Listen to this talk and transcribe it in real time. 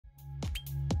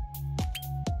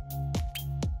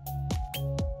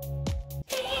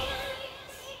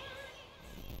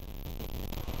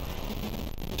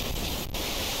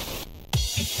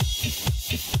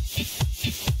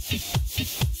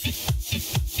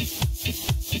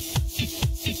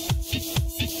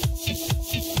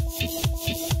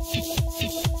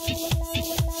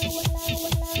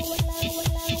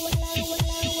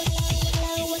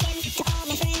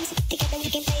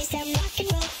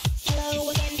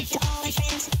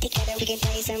can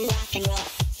play some rock and roll.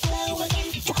 Hello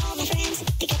again to all my friends.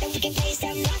 Together we can play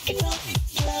some rock and roll.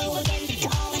 Hello again to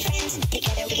all my friends.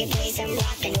 Together we can play some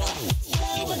rock and roll.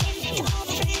 Hello again to all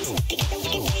my friends. Together we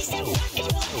can play some rock and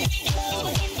roll. Hello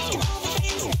again to all my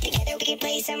friends. Together we can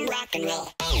play some rock and roll.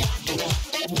 Rock and roll.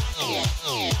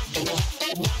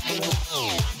 Rock and roll. Rock and roll. Rock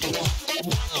and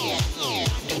roll.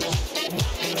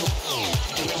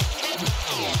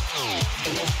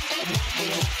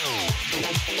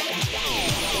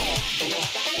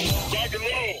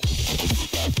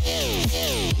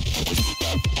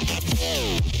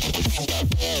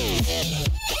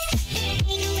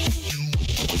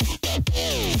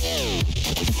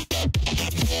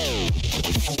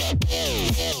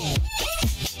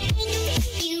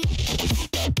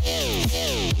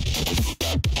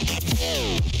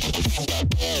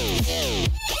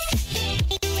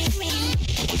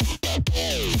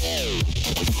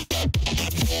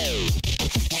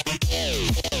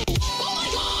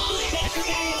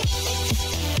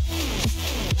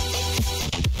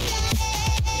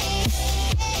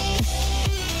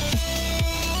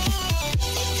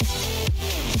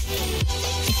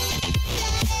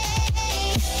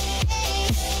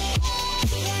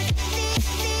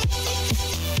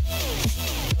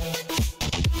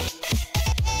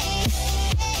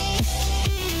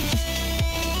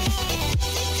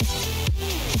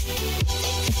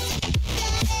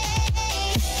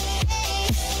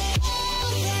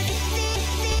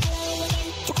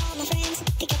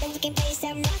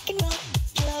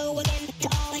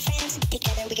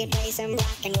 Some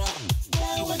rock and roll.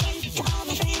 Hello again to all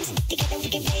my friends. Together we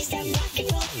can play some rock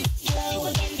and roll. Hello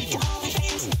again to all my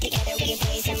friends. Together we can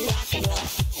play some rock and roll.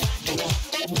 Rock and roll.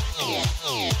 Rock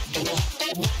and roll.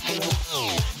 Rock and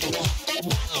roll.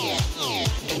 Rock and roll.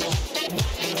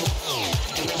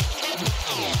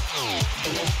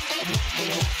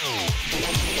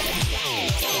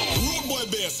 Road boy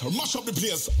bass, mash up the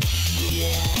place.